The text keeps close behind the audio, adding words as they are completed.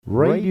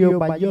Radio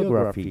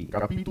Biografía.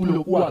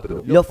 Capítulo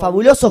 4. Los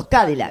fabulosos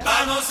CADILLACS.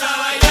 Vamos a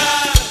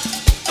bailar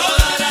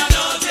toda la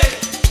noche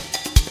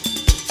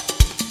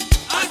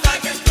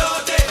hasta que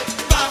explote.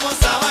 Vamos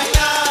a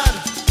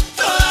bailar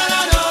toda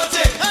la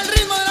noche al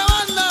ritmo de la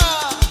banda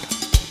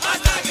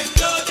hasta que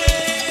explote.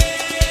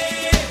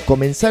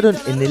 Comenzaron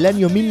en el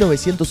año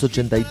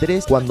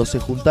 1983 cuando se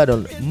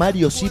juntaron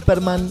Mario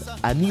Zipperman,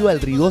 Aníbal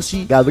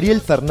Rigosi,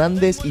 Gabriel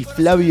Fernández y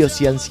Flavio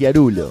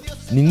Cianciarulo.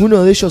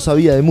 Ninguno de ellos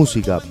sabía de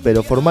música,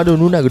 pero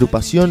formaron una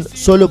agrupación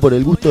solo por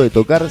el gusto de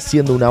tocar,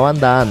 siendo una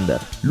banda under.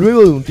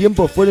 Luego de un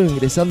tiempo fueron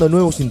ingresando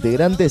nuevos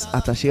integrantes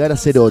hasta llegar a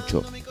ser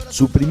 8.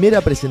 Su primera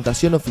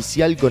presentación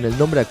oficial con el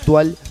nombre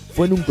actual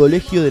fue en un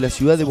colegio de la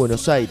ciudad de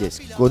Buenos Aires,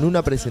 con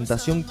una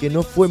presentación que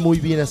no fue muy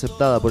bien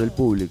aceptada por el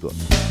público.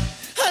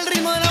 Al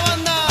ritmo de la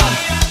banda,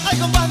 al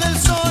compás del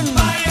son,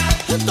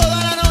 toda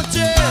la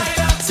noche,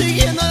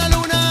 siguiendo la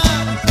luna,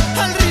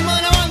 al ritmo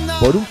de la banda.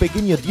 Por un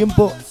pequeño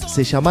tiempo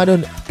se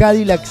llamaron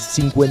CADILLACS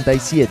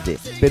 57,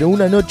 pero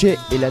una noche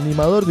el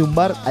animador de un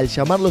bar, al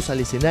llamarlos al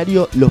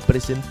escenario, los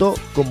presentó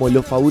como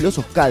los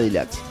fabulosos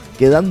CADILLACS,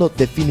 quedando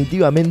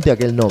definitivamente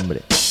aquel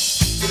nombre.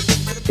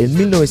 En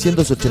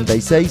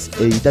 1986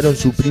 editaron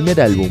su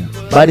primer álbum,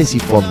 Bares y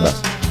Fondas.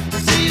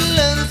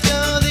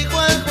 Silencio, dijo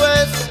el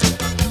juez.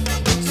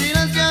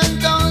 Silencio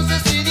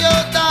entonces,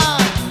 idiota.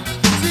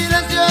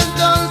 Silencio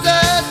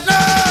entonces, no.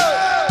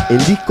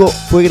 El disco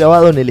fue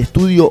grabado en el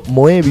estudio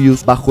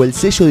Moebius bajo el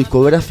sello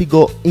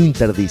discográfico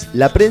Interdisc.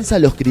 La prensa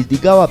los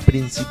criticaba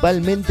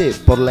principalmente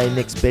por la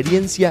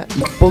inexperiencia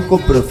y poco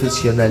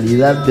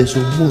profesionalidad de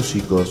sus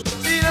músicos.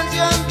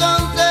 Silencio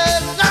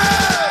entonces,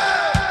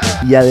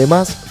 no. Y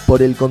además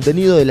por el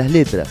contenido de las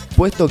letras,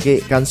 puesto que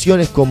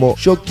canciones como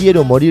Yo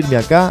quiero morirme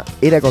acá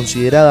era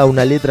considerada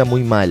una letra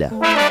muy mala.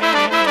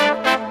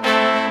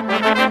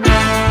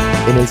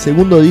 En el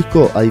segundo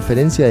disco, a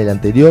diferencia del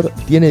anterior,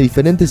 tiene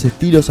diferentes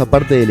estilos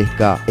aparte del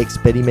ska,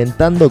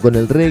 experimentando con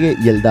el reggae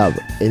y el dub.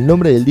 El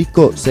nombre del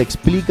disco se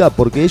explica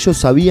porque ellos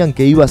sabían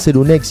que iba a ser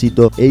un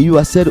éxito e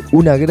iba a ser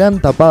una gran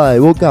tapada de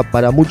boca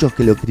para muchos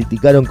que lo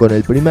criticaron con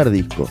el primer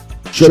disco.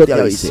 Yo te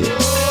avisé. Yo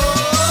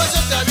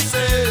te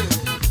avisé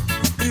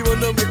y vos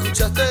no me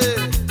escuchaste.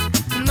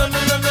 No,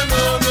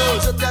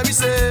 yo te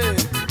avisé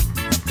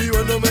y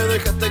vos no me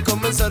dejaste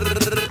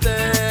convencerte.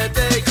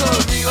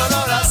 Conmigo no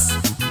hablas,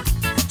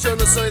 yo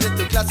no soy de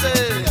tu clase.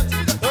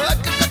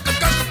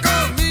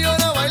 Conmigo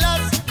no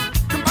bailas,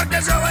 porque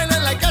yo bailo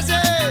en la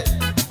calle.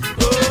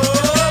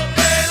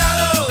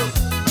 Pelado,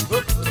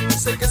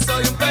 sé que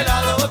soy un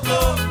pelado.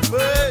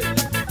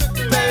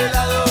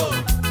 Pelado,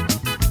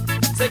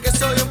 sé que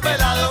soy un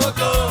pelado.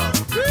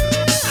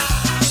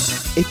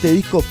 Este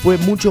disco fue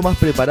mucho más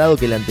preparado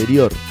que el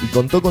anterior y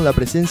contó con la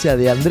presencia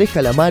de Andrés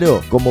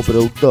Calamaro como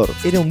productor.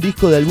 Era un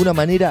disco de alguna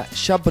manera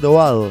ya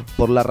probado,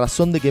 por la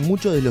razón de que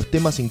muchos de los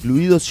temas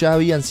incluidos ya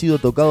habían sido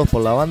tocados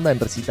por la banda en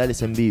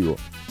recitales en vivo.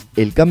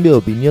 El cambio de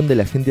opinión de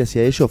la gente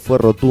hacia ellos fue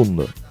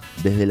rotundo.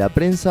 Desde la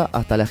prensa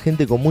hasta la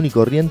gente común y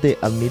corriente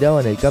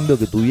admiraban el cambio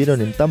que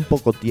tuvieron en tan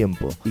poco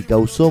tiempo y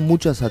causó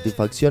mucha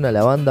satisfacción a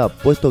la banda,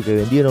 puesto que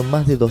vendieron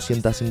más de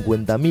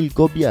 250.000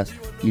 copias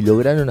y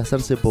lograron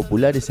hacerse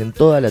populares en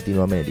toda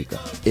Latinoamérica.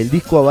 El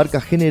disco abarca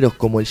géneros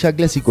como el ya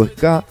clásico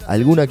ska,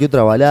 alguna que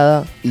otra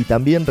balada y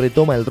también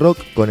retoma el rock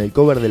con el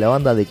cover de la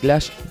banda de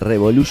Clash,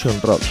 Revolution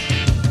Rock.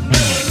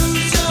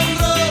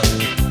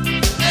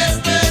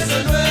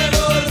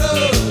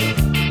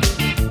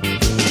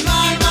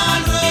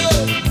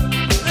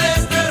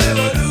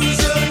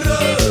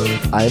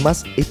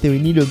 Además, este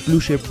vinilo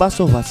incluye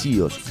Vasos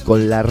Vacíos,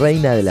 con la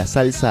reina de la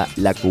salsa,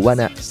 la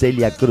cubana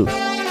Celia Cruz.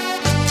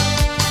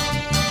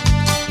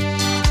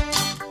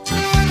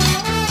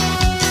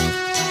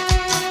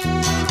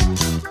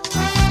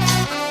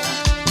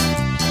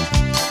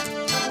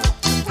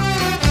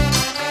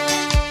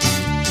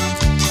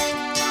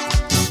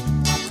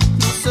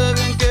 No sé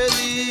bien qué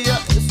día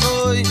es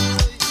hoy,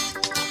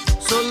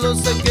 solo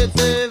sé que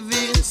te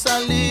vi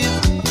salir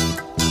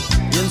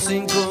y en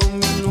 5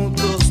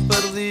 minutos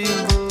perdí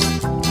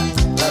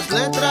las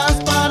letras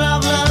para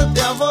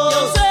hablarte a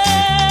vos.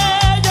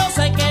 Yo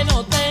sé que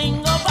no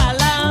tengo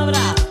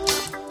palabras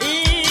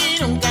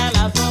y nunca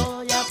las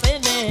voy a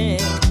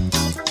tener.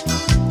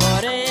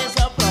 Por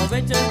eso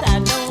aprovecho esta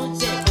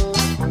noche.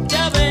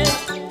 Ya ves,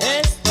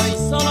 estoy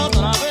solo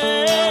otra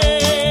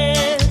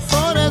vez.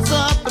 Por eso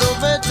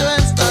aprovecho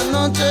esta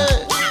noche.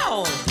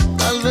 ¡Wow!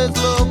 Tal vez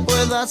lo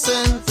puedas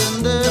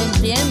entender.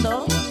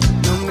 Entiendo.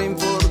 No me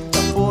importa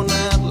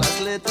poner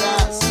las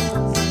letras,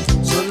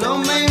 solo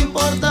me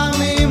importa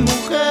mi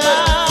mujer.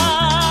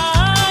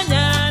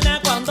 Mañana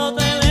cuando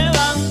te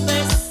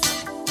levantes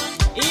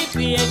y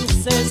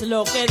pienses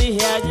lo que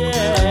dije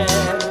ayer.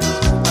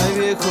 Ay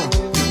viejo,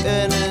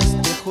 en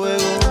este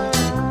juego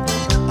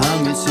a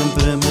mí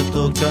siempre me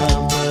toca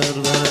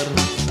perder.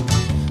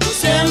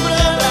 Siempre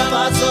habrá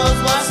vasos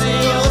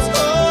vacíos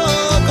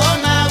con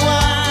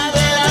agua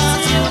de la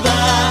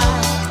ciudad.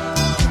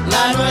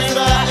 La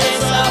nuestra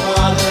es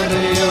agua de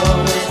río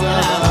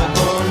mezclada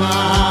con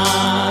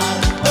mar.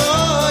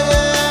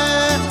 Oye,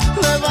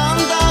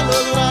 levanta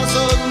los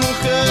brazos,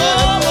 mujer.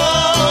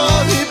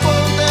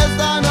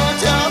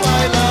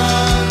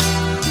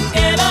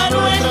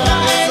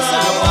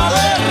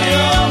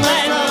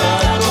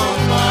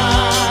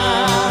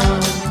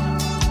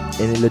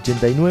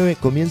 89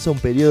 comienza un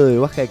periodo de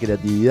baja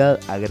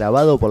creatividad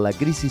agravado por la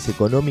crisis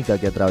económica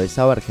que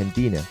atravesaba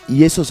Argentina,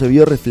 y eso se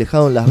vio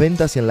reflejado en las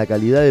ventas y en la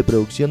calidad de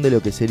producción de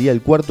lo que sería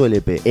el cuarto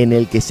LP, en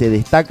el que se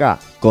destaca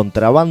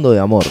Contrabando de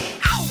Amor.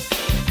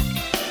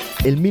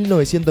 En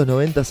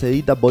 1990 se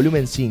edita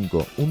Volumen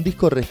 5, un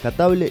disco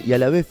rescatable y a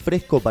la vez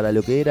fresco para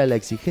lo que era la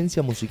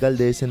exigencia musical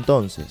de ese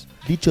entonces.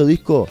 Dicho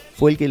disco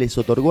fue el que les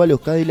otorgó a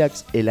los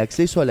CADILLACS el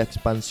acceso a la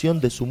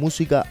expansión de su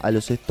música a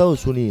los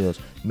Estados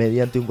Unidos,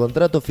 mediante un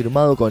contrato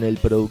firmado con el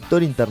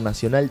productor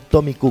internacional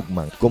Tommy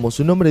Cookman. Como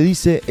su nombre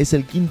dice, es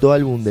el quinto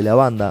álbum de la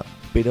banda,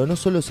 pero no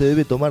solo se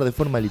debe tomar de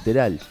forma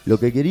literal. Lo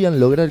que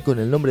querían lograr con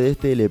el nombre de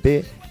este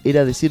LP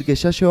era decir que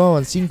ya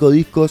llevaban 5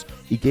 discos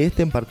y que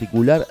este en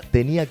particular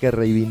tenía que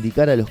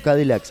reivindicar a los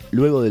CADILLACS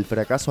luego del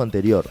fracaso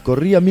anterior.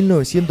 Corría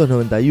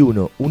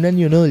 1991, un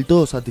año no del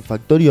todo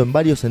satisfactorio en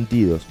varios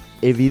sentidos.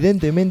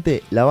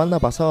 Evidentemente, la banda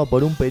pasaba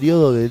por un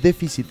periodo de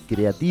déficit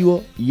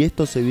creativo y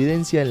esto se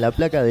evidencia en la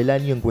placa del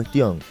año en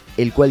cuestión,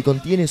 el cual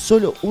contiene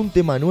solo un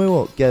tema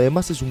nuevo que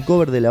además es un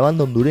cover de la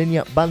banda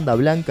hondureña Banda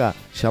Blanca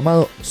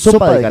llamado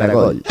Sopa de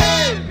Caracol.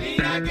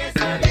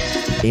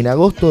 En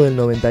agosto del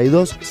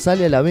 92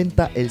 sale a la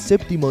venta el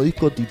séptimo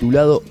disco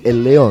titulado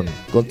El León.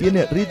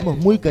 Contiene ritmos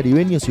muy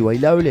caribeños y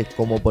bailables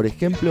como por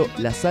ejemplo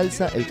la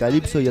salsa, el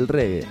calipso y el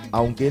reggae.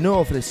 Aunque no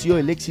ofreció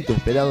el éxito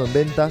esperado en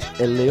ventas,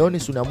 El León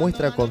es una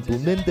muestra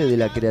contundente de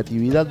la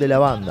creatividad de la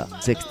banda.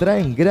 Se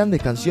extraen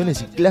grandes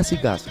canciones y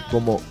clásicas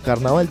como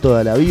Carnaval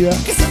toda la vida,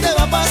 que se te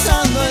va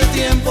pasando el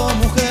tiempo,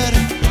 mujer,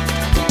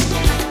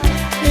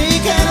 y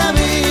que la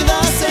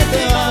vida se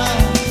te va.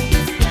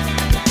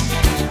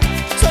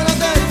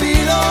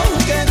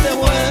 Que te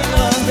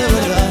vuelvas de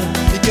verdad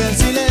y que el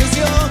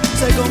silencio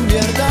se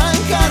convierta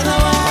en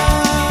carnaval.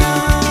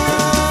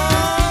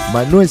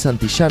 Manuel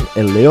Santillán,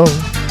 El León.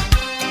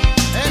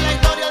 En la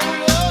historia de un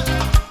león.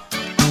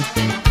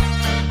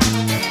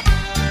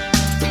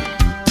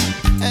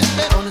 El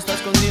león está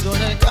escondido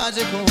en el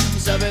callejón y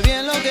sabe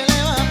bien lo que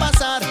le va a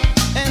pasar.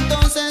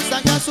 Entonces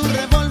saca su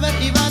revólver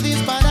y va a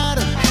disparar.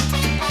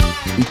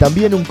 Y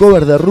también un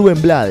cover de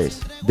Rubén Blades,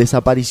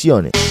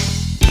 Desapariciones.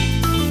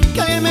 Que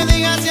alguien me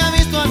diga si ha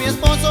visto a mi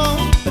esposo,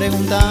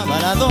 preguntaba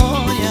la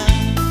doña.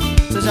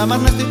 Se llama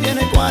Ernesto y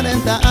tiene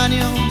 40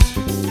 años.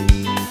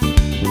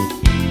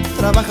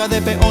 Trabaja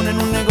de peón en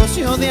un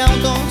negocio de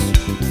autos.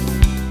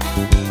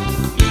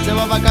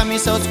 Llevaba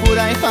camisa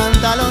oscura y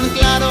pantalón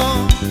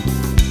claro.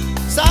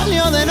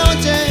 Salió de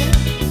noche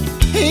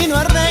y no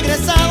ha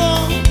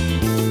regresado.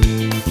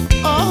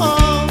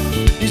 Oh,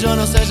 y yo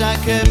no sé ya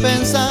qué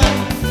pensar,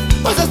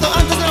 pues esto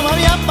antes no me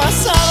había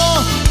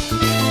pasado.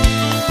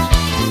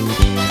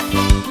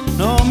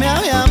 No me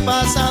había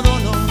pasado,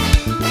 no.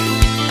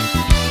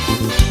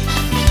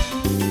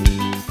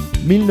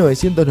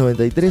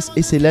 1993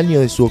 es el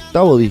año de su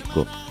octavo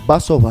disco,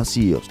 Vasos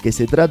Vacíos, que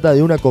se trata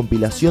de una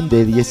compilación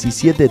de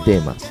 17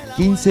 temas.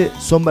 15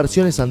 son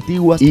versiones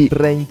antiguas y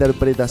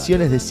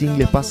reinterpretaciones de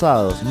singles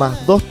pasados,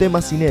 más 2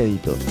 temas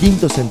inéditos,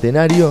 Quinto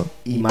Centenario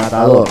y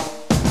Matador.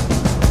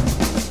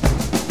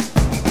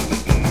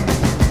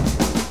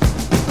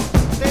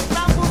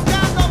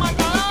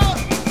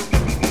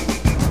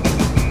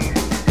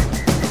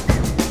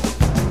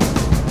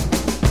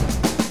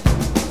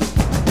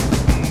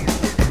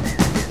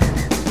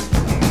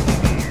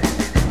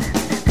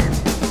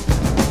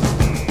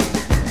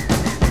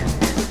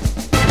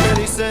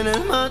 En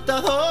el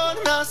matador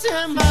nací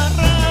en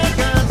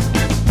barracas.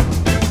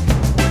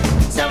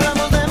 Si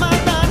hablamos de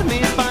matar,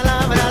 mis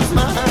palabras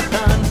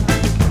matan.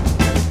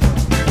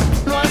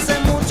 No hace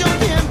mucho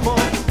tiempo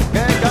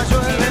que cayó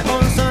el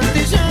león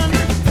Santillán,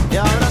 y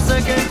ahora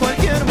sé que en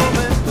cualquier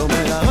momento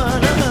me la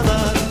van a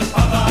dar.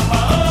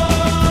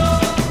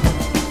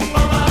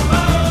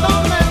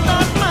 ¿Dónde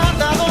estás,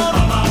 matador?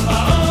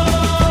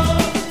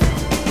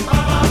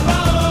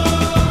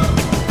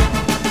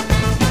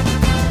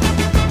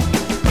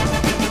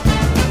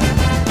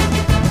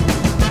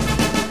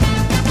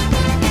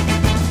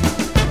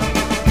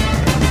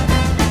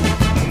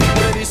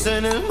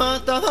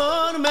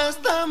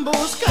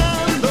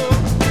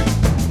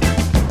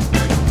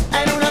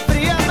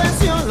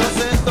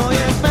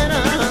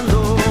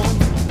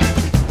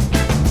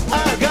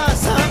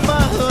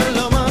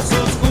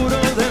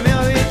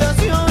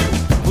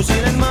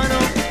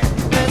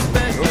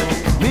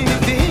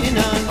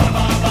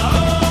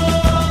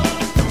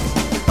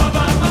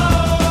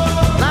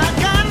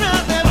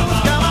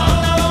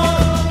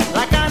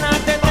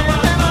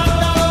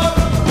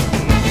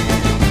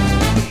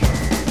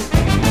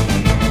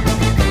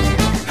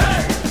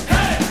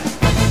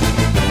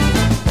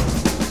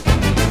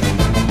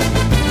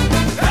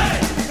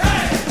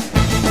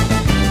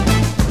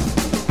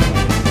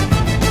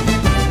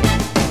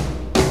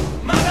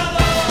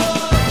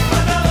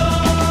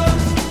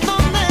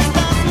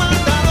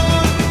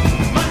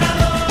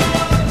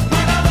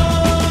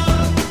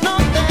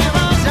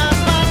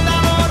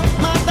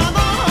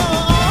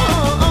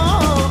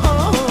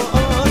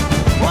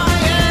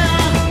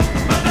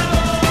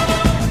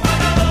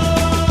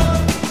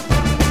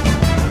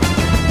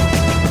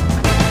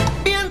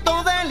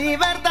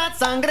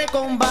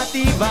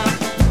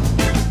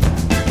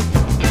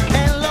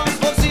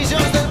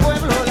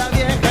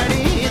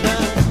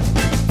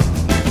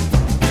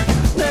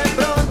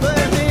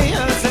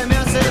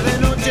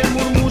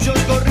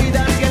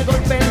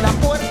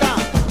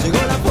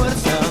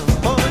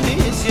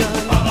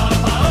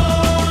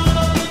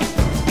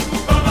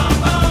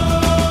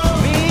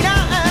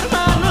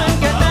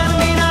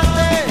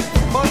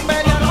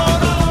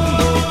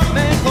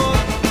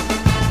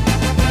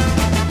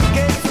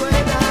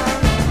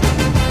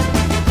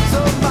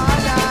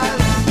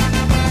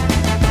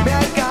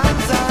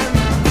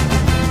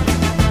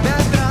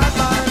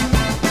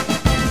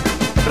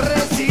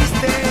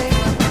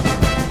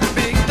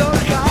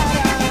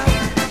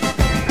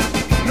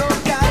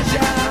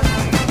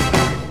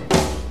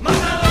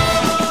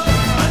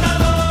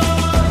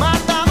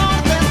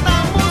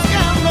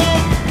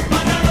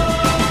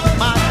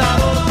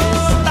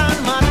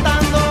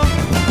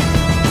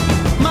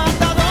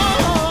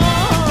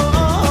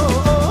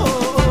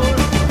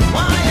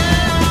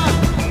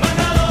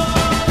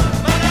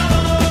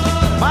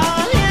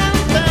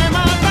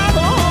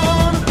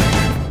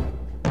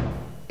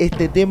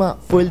 Este tema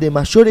fue el de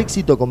mayor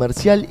éxito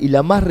comercial y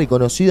la más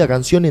reconocida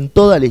canción en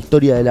toda la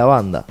historia de la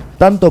banda,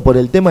 tanto por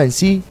el tema en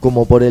sí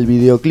como por el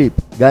videoclip,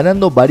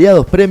 ganando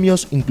variados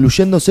premios,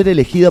 incluyendo ser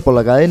elegida por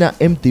la cadena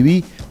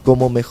MTV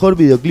como mejor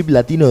videoclip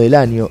latino del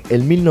año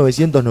en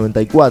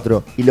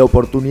 1994 y la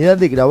oportunidad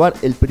de grabar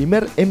el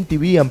primer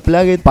MTV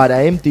Unplugged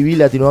para MTV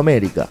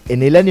Latinoamérica.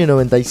 En el año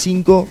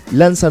 95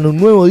 lanzan un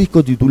nuevo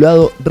disco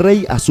titulado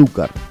Rey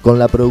Azúcar, con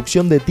la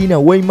producción de Tina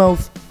Weymouth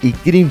y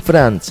Cream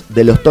France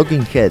de los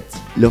Talking Heads.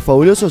 Los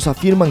Fabulosos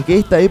afirman que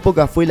esta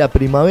época fue la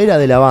primavera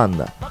de la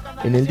banda.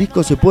 En el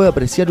disco se puede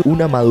apreciar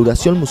una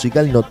maduración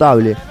musical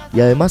notable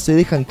y además se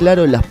dejan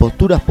claro las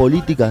posturas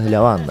políticas de la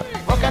banda.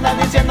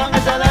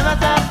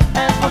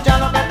 Escucha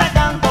lo que te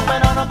canto,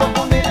 pero no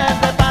confundir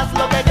este paz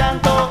lo que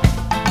canto.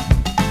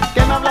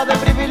 Que me habla de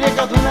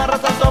privilegios de una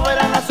raza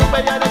soberana,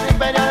 superiores,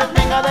 inferiores,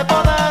 venga de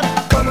poder.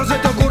 ¿Cómo se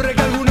te ocurre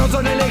que algunos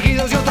son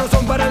elegidos y otros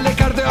son para el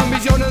descarte de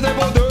ambiciones de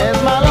poder?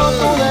 Es malo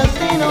tu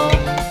destino,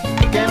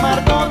 que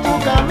marcó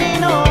tu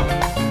camino.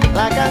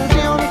 La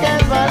canción que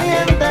es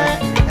valiente,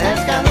 es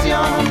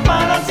canción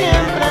para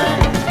siempre.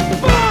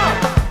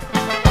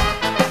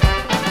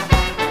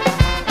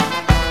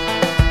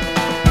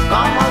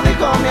 Como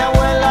dijo mi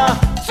abuela,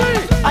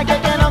 hay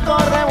que no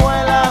corre,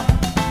 vuela.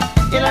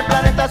 Y en el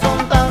planeta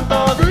son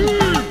tantos,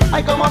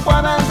 ay, cómo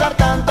pueden ser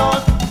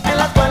tantos. En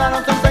la escuela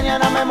nos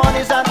enseñan a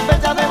memorizar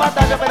fechas de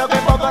batalla, pero que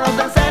poco nos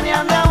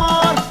enseñan de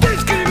amor.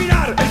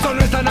 Discriminar, eso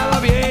no está nada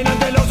bien.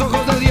 Ante los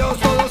ojos de Dios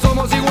todos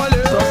somos iguales.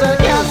 Sos el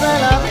que hace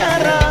las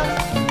guerras,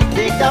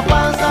 dicta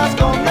falsas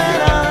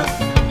condenas.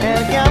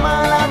 El que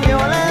ama la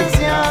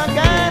violencia,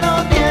 que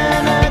no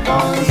tiene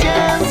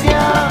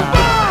conciencia.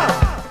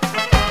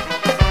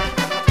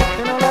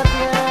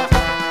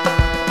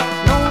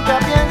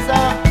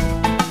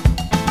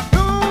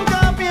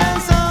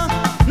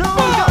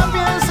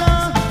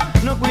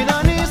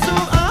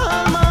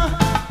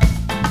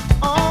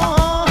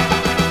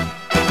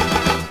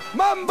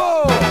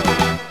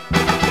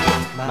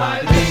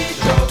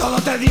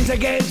 Dice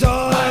que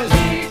sos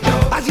maldito.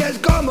 Así es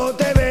como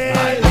te ves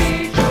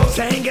maldito.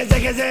 Sen que se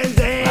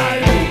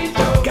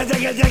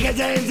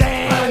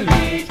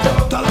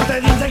todo te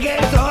dice que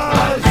sos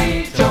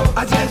maldito.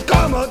 Así es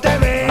como te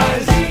ves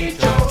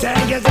maldito.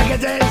 Sen que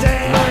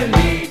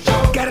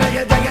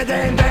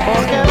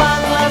porque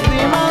van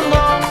lastimando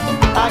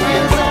a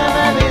quien se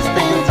ve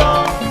distinto,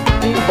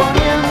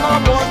 imponiendo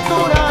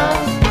posturas,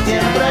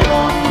 siempre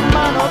con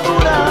mano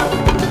dura.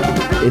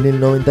 En el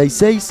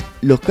 96,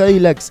 los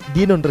CADILLACS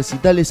dieron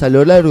recitales a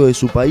lo largo de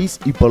su país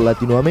y por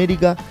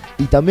Latinoamérica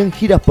y también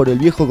giras por el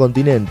viejo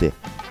continente,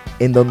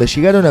 en donde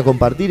llegaron a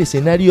compartir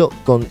escenario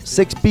con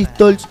Sex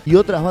Pistols y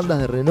otras bandas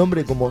de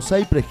renombre como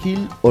Cypress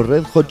Hill o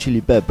Red Hot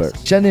Chili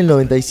Peppers. Ya en el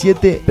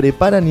 97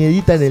 preparan y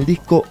editan el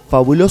disco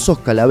Fabulosos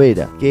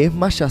Calavera, que es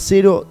más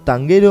yacero,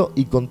 tanguero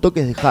y con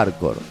toques de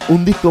hardcore.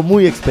 Un disco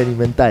muy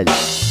experimental.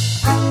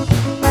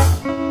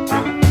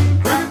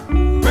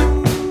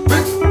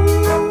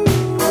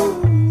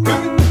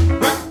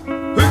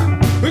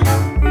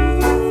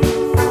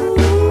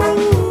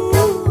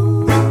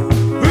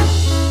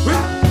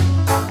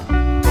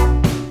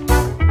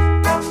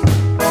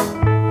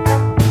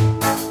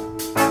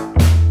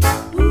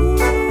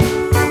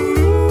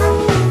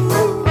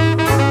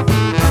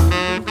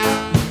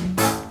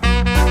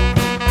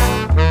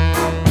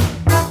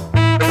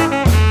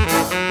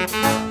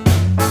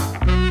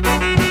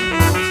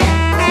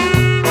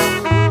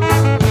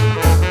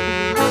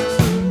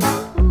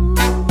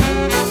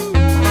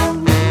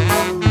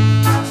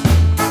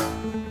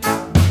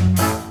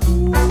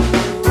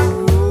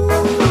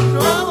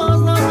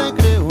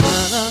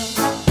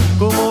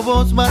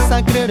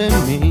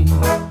 En mí,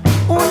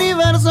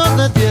 universos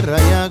de tierra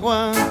y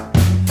agua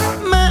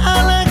me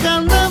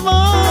alejan de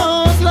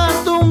vos.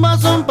 Las tumbas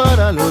son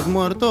para los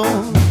muertos,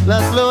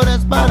 las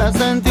flores para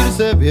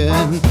sentirse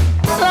bien.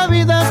 La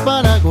vida es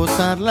para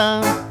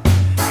gozarla,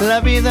 la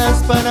vida es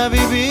para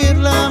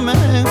vivirla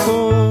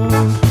mejor.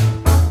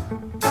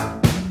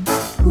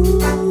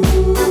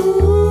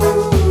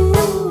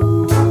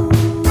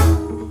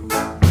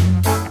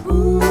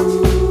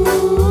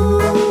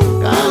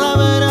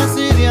 Calaveras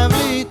y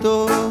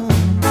diablitos,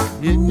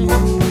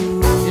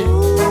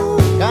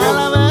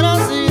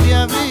 calaveras y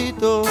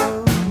diablitos,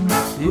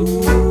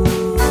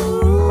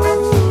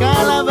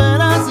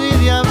 calaveras y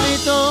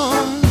diablitos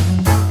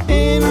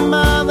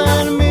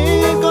invaden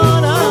mi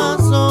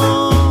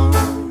corazón.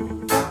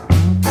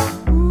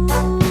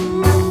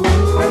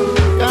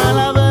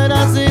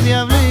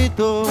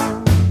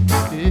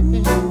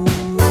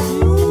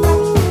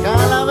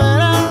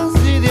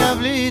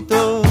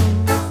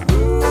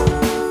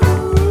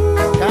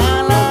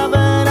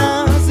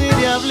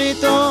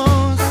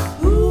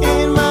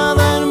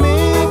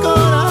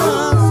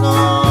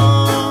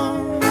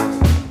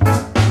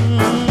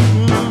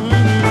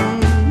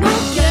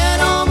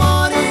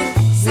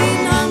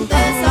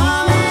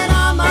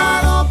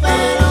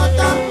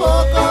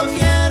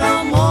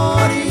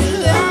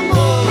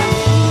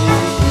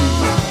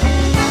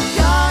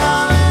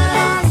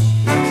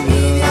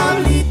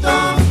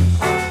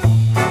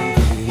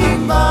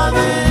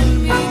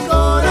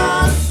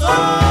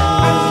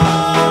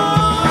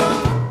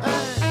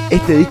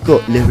 Este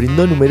disco les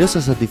brindó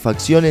numerosas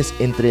satisfacciones,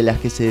 entre las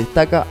que se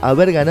destaca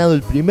haber ganado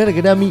el primer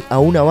Grammy a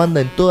una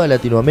banda en toda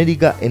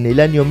Latinoamérica en el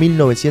año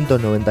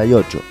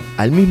 1998.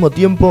 Al mismo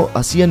tiempo,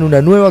 hacían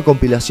una nueva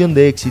compilación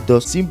de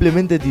éxitos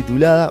simplemente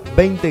titulada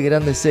 20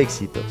 grandes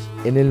éxitos.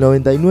 En el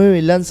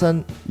 99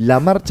 lanzan La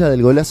Marcha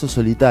del Golazo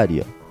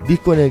Solitario,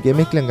 disco en el que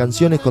mezclan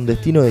canciones con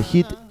destino de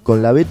hit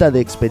con la beta de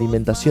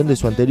experimentación de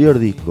su anterior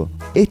disco.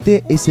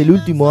 Este es el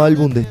último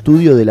álbum de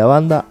estudio de la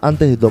banda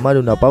antes de tomar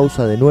una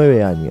pausa de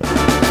 9 años.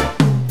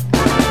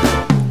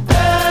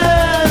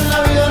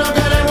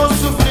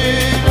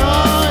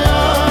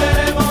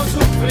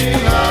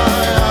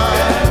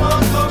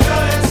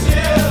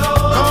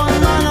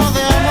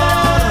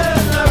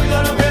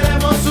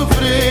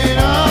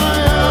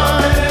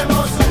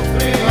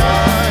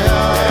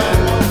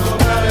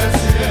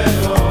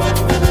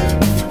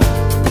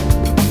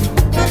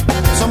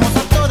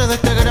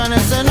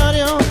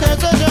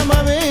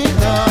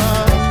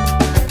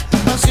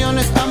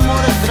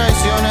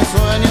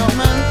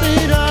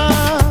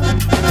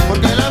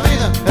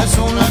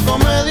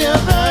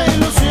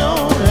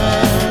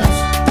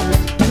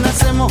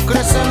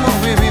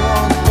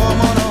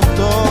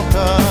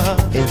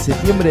 En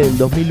septiembre del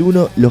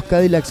 2001, los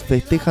CADILLACS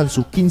festejan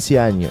sus 15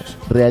 años,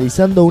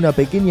 realizando una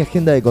pequeña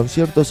agenda de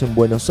conciertos en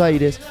Buenos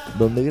Aires,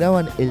 donde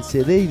graban el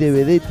CD y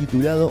DVD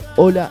titulado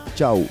Hola,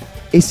 Chau.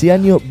 Ese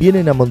año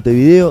vienen a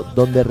Montevideo,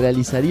 donde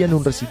realizarían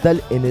un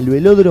recital en el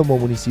velódromo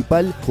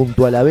municipal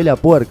junto a la Vela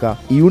Puerca,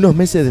 y unos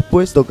meses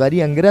después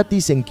tocarían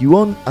gratis en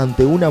Quibón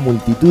ante una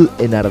multitud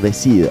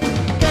enardecida.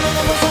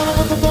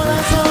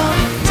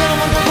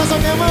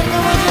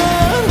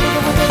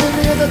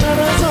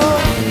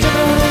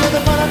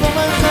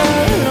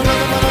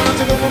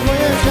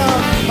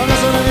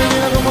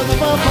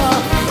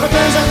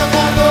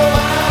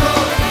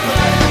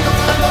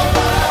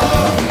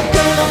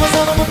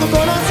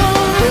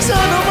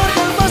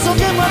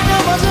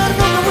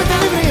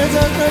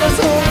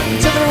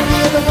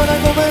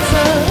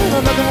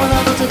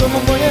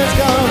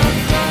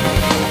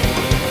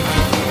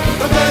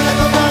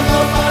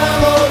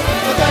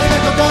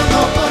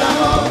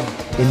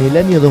 En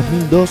el año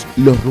 2002,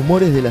 los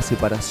rumores de la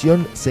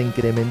separación se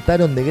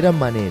incrementaron de gran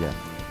manera.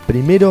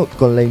 Primero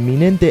con la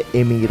inminente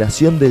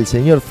emigración del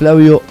señor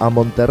Flavio a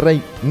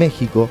Monterrey,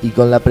 México, y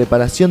con la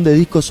preparación de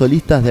discos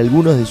solistas de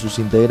algunos de sus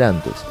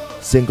integrantes.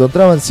 Se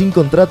encontraban sin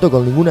contrato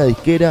con ninguna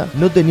disquera,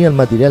 no tenían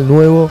material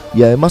nuevo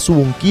y además hubo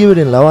un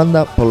quiebre en la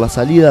banda por la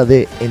salida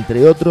de,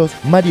 entre otros,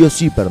 Mario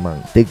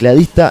Zipperman,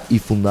 tecladista y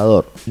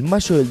fundador. En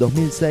mayo del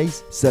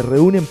 2006 se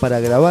reúnen para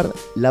grabar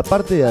La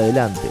Parte de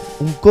Adelante,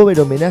 un cover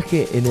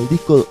homenaje en el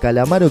disco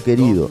Calamaro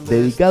Querido,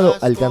 dedicado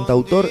al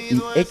cantautor y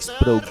ex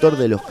productor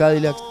de los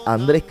CADILLACS,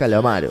 Andrés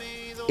Calamaro.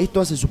 Esto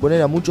hace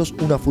suponer a muchos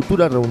una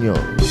futura reunión.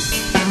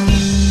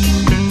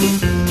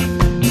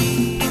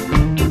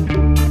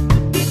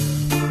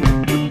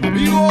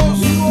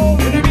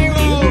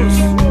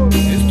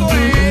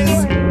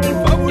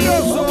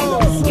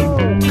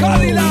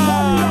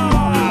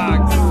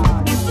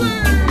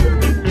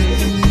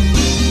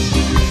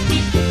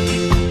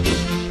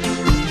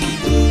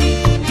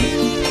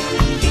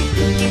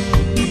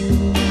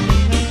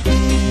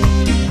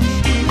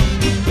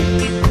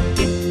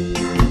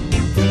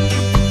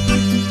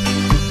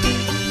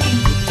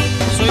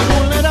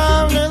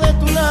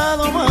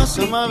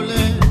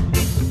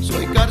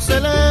 Soy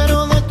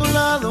carcelero de tu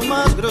lado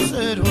más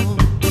grosero,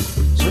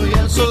 soy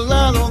el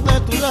soldado de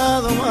tu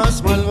lado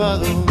más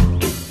malvado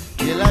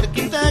y el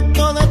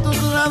arquitecto de tus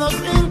lados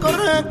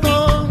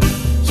incorrectos.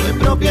 Soy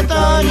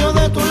propietario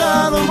de tu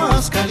lado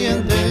más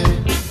caliente,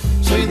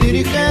 soy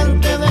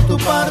dirigente de tu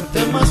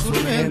parte más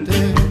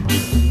urgente,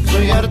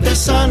 soy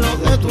artesano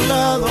de tu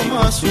lado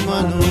más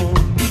humano,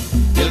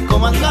 el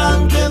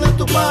comandante de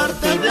tu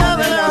parte de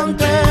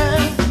adelante.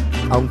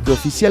 Aunque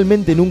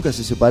oficialmente nunca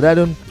se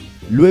separaron,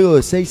 luego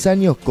de 6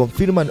 años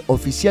confirman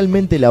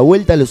oficialmente la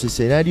vuelta a los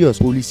escenarios,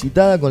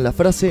 publicitada con la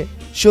frase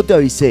 "Yo te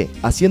avisé",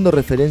 haciendo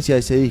referencia a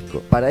ese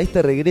disco. Para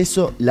este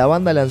regreso, la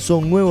banda lanzó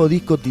un nuevo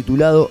disco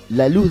titulado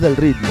La Luz del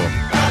Ritmo.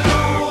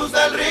 La luz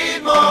del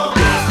ritmo.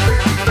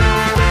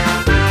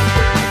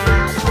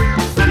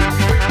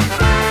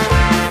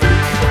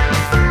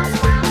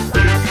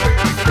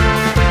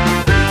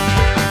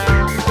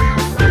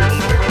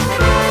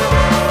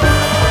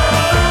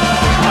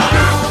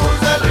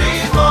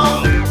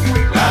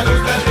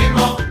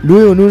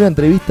 Luego, en una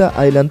entrevista,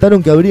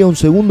 adelantaron que habría un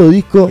segundo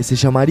disco que se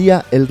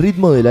llamaría El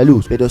Ritmo de la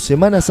Luz, pero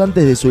semanas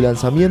antes de su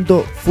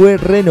lanzamiento fue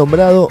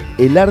renombrado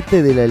El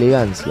Arte de la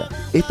Elegancia.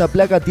 Esta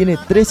placa tiene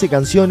 13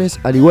 canciones,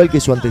 al igual que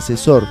su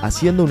antecesor,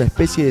 haciendo una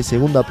especie de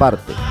segunda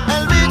parte.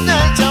 El beat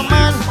del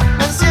chamán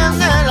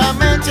enciende la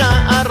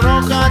mecha,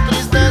 arroja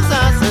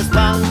tristezas,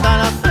 espanta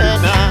las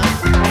penas.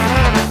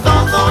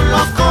 Todos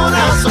los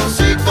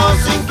corazoncitos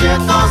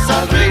inquietos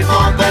al ritmo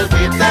del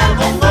beat del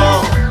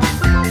bongo.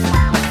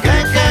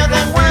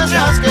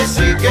 Que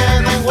sí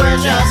queden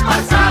huellas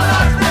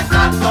marcadas de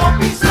tanto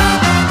pisar.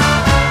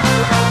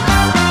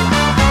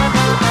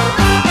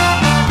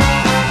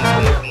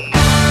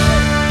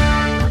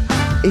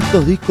 Este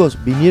Estos discos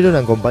vinieron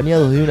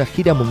acompañados de una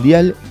gira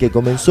mundial que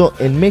comenzó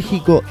en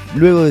México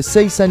luego de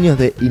 6 años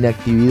de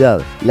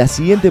inactividad. La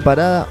siguiente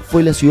parada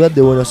fue la ciudad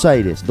de Buenos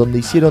Aires, donde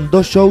hicieron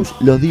 2 shows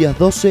los días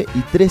 12 y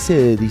 13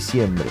 de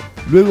diciembre.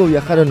 Luego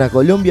viajaron a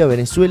Colombia,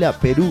 Venezuela,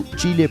 Perú,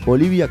 Chile,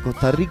 Bolivia,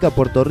 Costa Rica,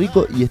 Puerto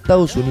Rico y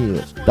Estados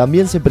Unidos.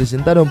 También se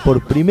presentaron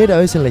por primera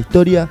vez en la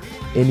historia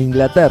en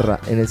Inglaterra,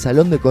 en el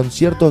Salón de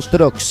Conciertos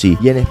Troxy,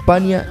 y en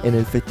España en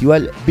el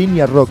Festival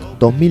Viña Rock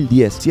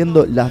 2010,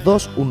 siendo las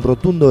dos un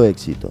rotundo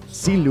éxito.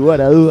 Sin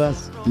lugar a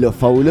dudas, los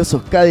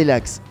fabulosos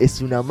CADILLACS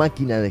es una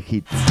máquina de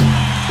hits.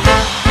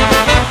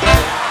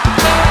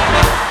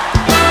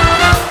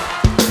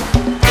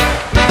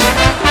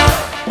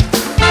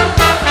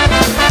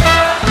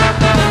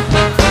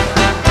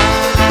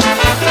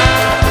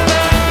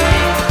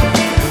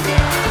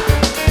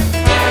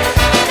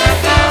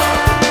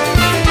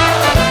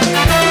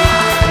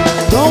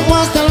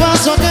 Tomaste el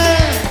vaso aquel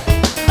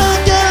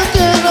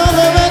que no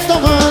debe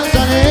tomar,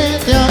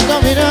 saliste a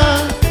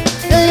caminar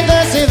y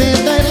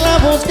decidiste irla a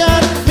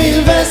buscar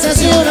 1000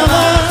 veces y una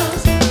más.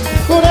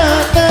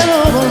 Juraste no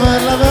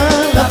volverla a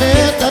ver, la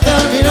fiesta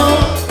terminó,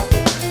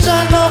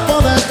 ya no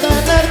podés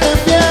tenerte en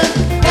pie.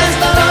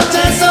 Esta noche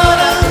es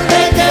hora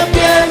de que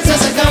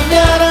pienses en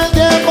cambiar, el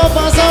tiempo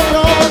pasa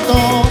pronto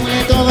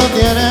y todo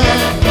tiene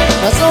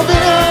su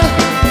final.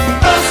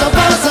 Pasa,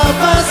 pasa,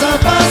 pasa,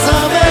 pasa,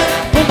 ven,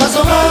 un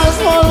paso más,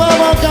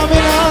 volvamos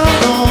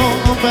caminando,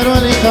 pero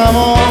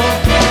elijamos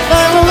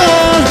el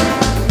lugar.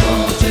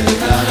 Noche de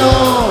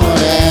calor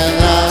en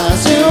la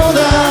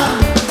ciudad,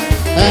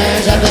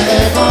 ella te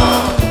dejó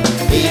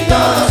y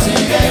todo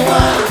sigue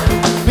igual.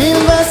 1000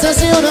 veces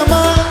y una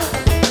más,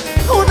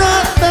 una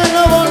de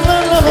no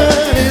volverla a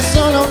ver y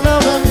solo una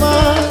vez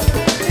más.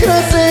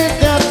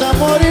 Creciste hasta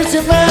morir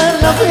sin ver,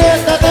 la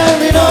fiesta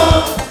terminó,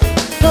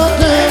 no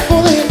te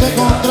pudiste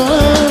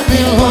controlar,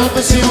 1000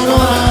 golpes y una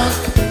más.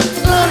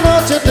 La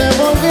noche te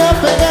volvió a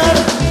pegar.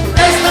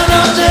 Esta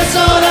noche es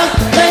hora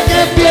de que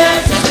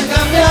pienses en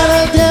cambiar,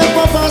 el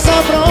tiempo pasa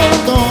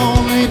pronto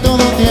y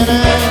todo tiene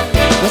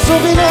su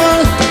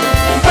final.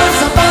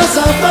 Pasa,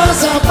 pasa,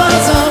 pasa,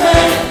 pasa,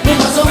 ven, un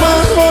paso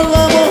más,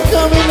 volvamos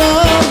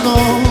caminando,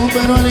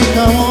 pero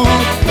elijamos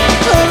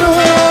el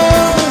lugar.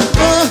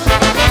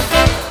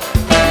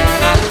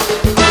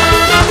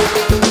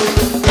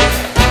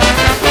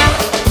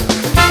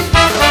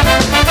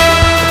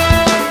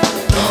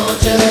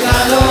 Noche de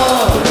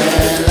calor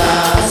en la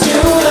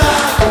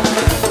ciudad,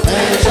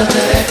 ella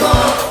te dejó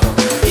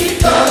y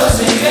todo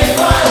sigue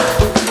igual.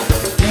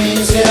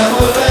 Quisiera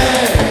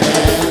volver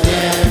el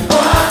tiempo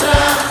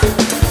atrás,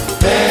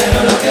 pero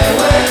lo que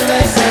vuelve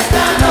es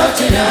esta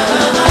noche y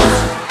nada más.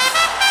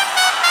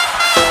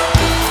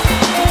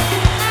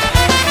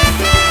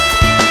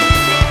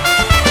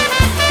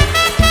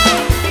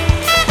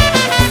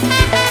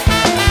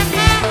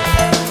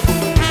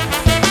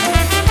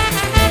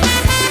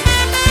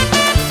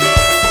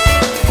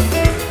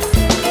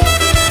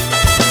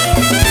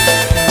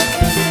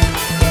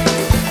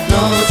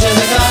 Noche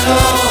de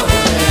calor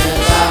en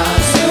la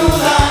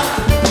ciudad,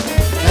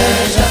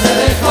 ella te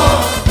dejó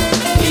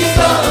y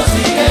todo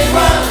sigue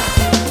igual.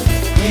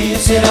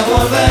 Quisiera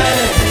volver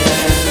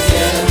el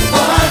tiempo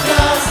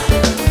atrás,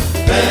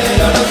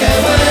 pero lo que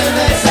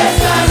vuelve es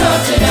esta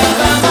noche y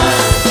nada más.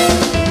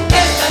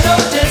 Esta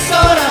noche es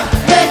hora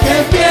de que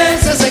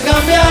pienses en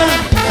cambiar.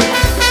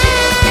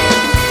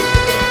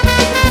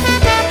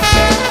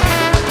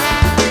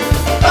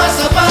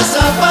 Pasa,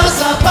 pasa,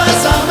 pasa,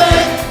 pasa,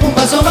 ven, un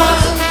paso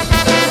más.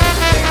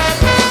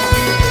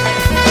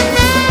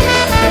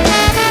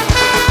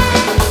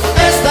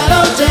 Esta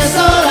noche es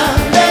hora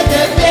de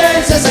que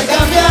pienses en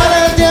cambiar,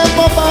 el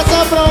tiempo pasa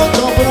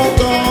pronto,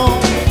 pronto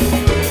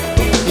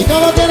y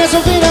todo tiene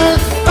su final.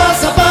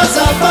 Pasa,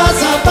 pasa,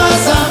 pasa,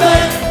 pasa,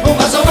 ven, un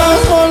paso más,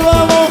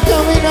 volvamos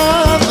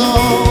caminando,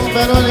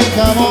 pero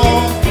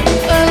elijamos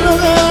el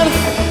lugar.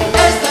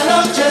 Esta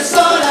noche es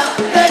hora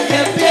de que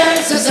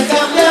pienses en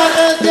cambiar,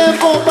 el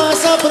tiempo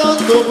pasa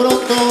pronto,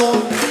 pronto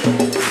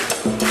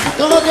y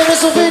todo tiene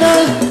su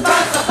final.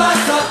 Pasa,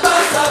 pasa,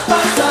 pasa,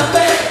 pasa,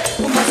 ven,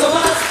 un paso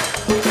más.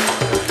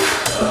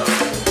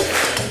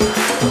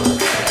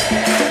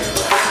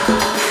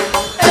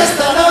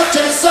 Esta noche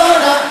es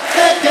hora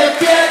de que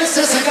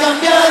pienses en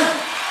cambiar.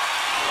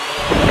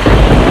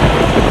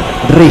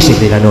 Reyes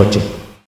de la noche.